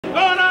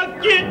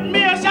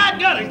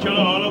shoot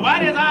all the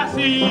whiteys I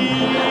see.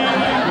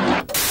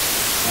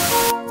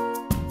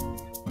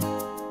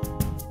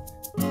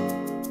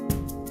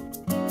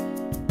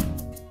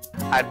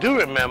 I do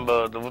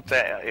remember,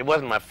 it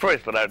wasn't my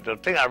first, but the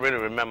thing I really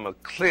remember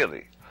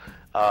clearly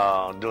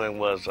doing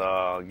was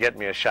Get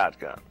Me a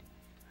Shotgun,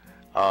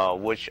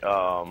 which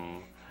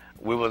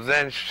we were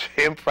then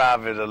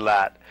improvising a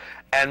lot.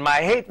 And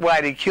my hate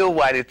Whitey, kill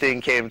Whitey thing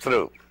came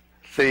through.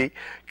 See,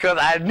 because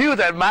I knew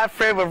that my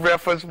favorite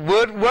reference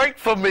would work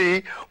for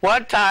me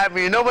one time.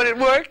 You know when it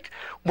worked?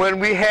 When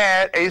we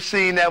had a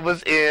scene that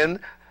was in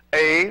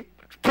a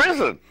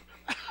prison.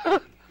 See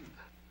what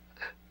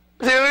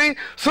I mean?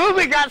 As soon as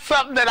we got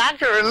something that I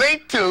could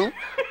relate to,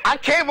 I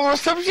came up with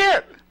some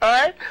shit, all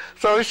right?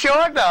 So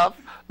sure enough,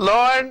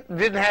 Lauren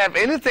didn't have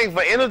anything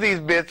for any of these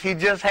bits. He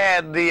just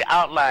had the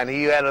outline.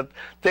 He had a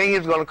thing he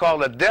was going to call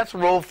the Death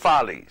Row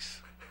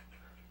Follies,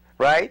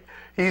 right?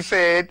 He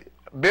said,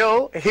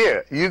 Bill,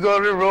 here, you go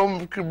to the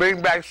room,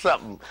 bring back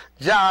something.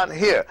 John,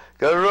 here,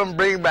 go to the room,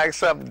 bring back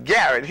something.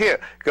 Garrett, here,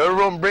 go to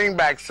the room, bring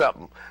back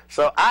something.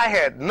 So I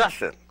had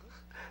nothing.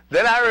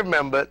 Then I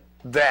remembered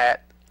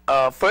that,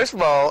 first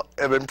of all,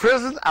 if in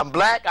prison, I'm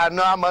black, I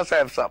know I must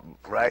have something,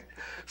 right?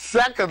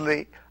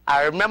 Secondly,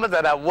 I remember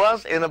that I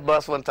was in a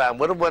bus one time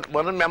with one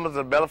of the members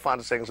of the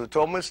Belafonte Singers who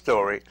told me a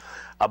story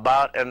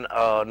about in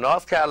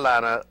North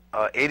Carolina,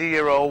 an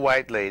 80-year-old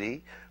white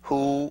lady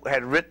who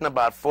had written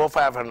about 400 or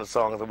 500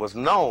 songs and was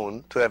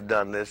known to have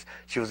done this.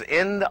 She was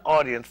in the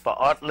audience for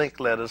Art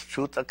Linkletter's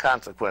Truth or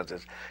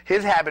Consequences.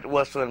 His habit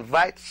was to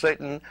invite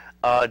certain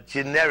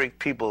generic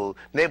people,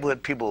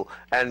 neighborhood people,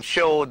 and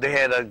show they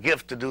had a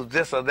gift to do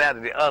this or that or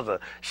the other.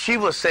 She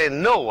was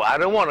saying, no, I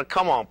don't want to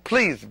come on.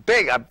 Please,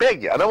 I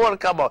beg you, I don't want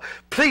to come on.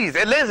 Please,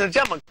 and ladies and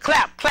gentlemen,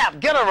 clap, clap,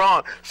 get her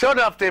on. Sure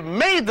enough, they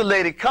made the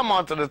lady come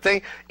on to the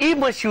thing, even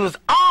when she was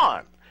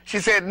on. She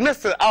said,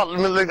 Mr.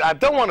 I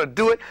don't want to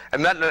do it.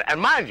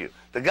 And mind you,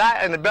 the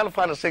guy in the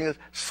Belafonte Singers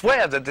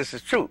swears that this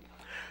is true.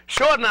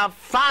 Sure enough,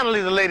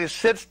 finally the lady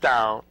sits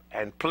down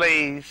and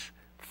plays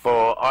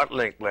for Art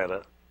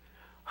Linkletter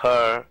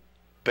her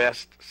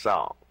best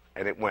song.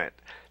 And it went,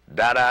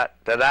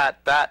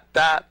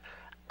 da-da-da-da-da-da,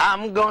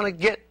 I'm going to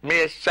get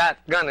me a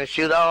shotgun and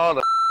shoot all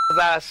the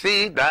I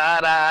see,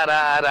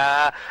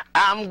 da-da-da-da,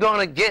 I'm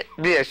going to get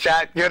me a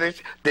shotgun.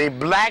 They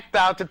blacked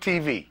out the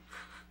TV.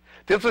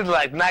 This was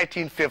like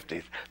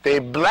 1950s. They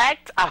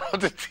blacked out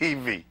the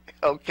TV,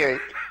 okay?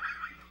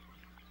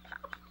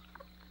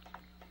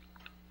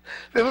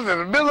 This was in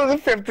the middle of the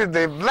 50s.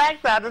 They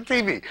blacked out the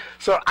TV.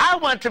 So I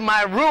went to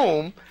my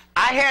room.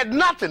 I had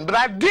nothing, but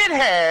I did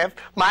have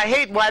my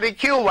hate Whitey,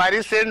 kill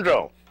Whitey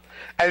syndrome.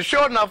 And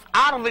sure enough,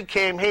 out of it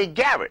came, hey,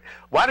 Garrett,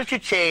 why don't you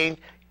change,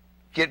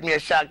 get me a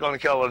shotgun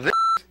and kill all the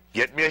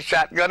get me a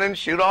shotgun and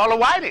shoot all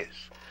the Whiteys.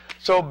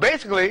 So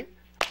basically,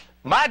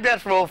 my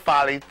Death Row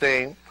Folly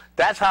thing,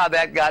 that's how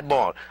that got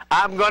born.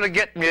 I'm going to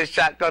get me a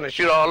shotgun and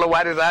shoot all the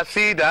whiteys I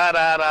see,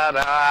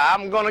 da-da-da-da.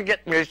 I'm going to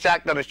get me a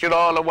shotgun and shoot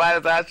all the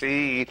whiteys I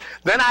see.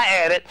 Then I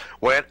added,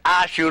 when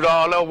I shoot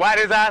all the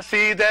whiteys I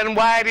see, then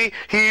Whitey,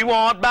 he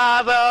won't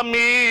bother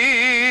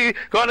me.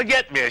 Going to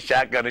get me a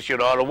shotgun and shoot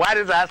all the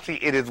whiteys I see.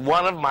 It is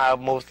one of my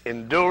most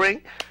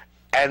enduring,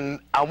 and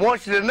I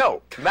want you to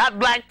know, not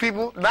black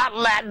people, not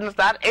Latins,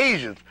 not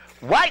Asians,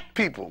 white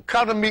people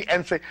come to me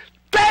and say,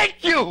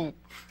 thank you.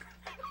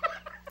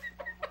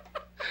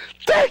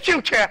 Thank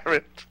you,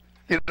 Garrett.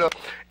 You know.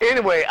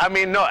 Anyway, I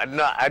mean, no,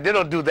 I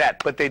didn't do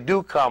that, but they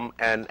do come,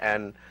 and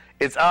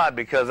it's odd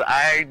because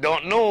I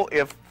don't know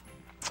if,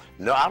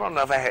 I don't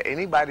know if I had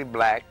anybody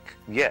black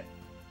yet.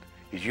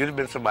 It should have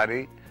been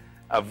somebody,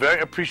 a very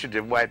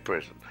appreciative white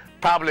person,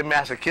 probably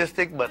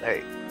masochistic, but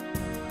hey.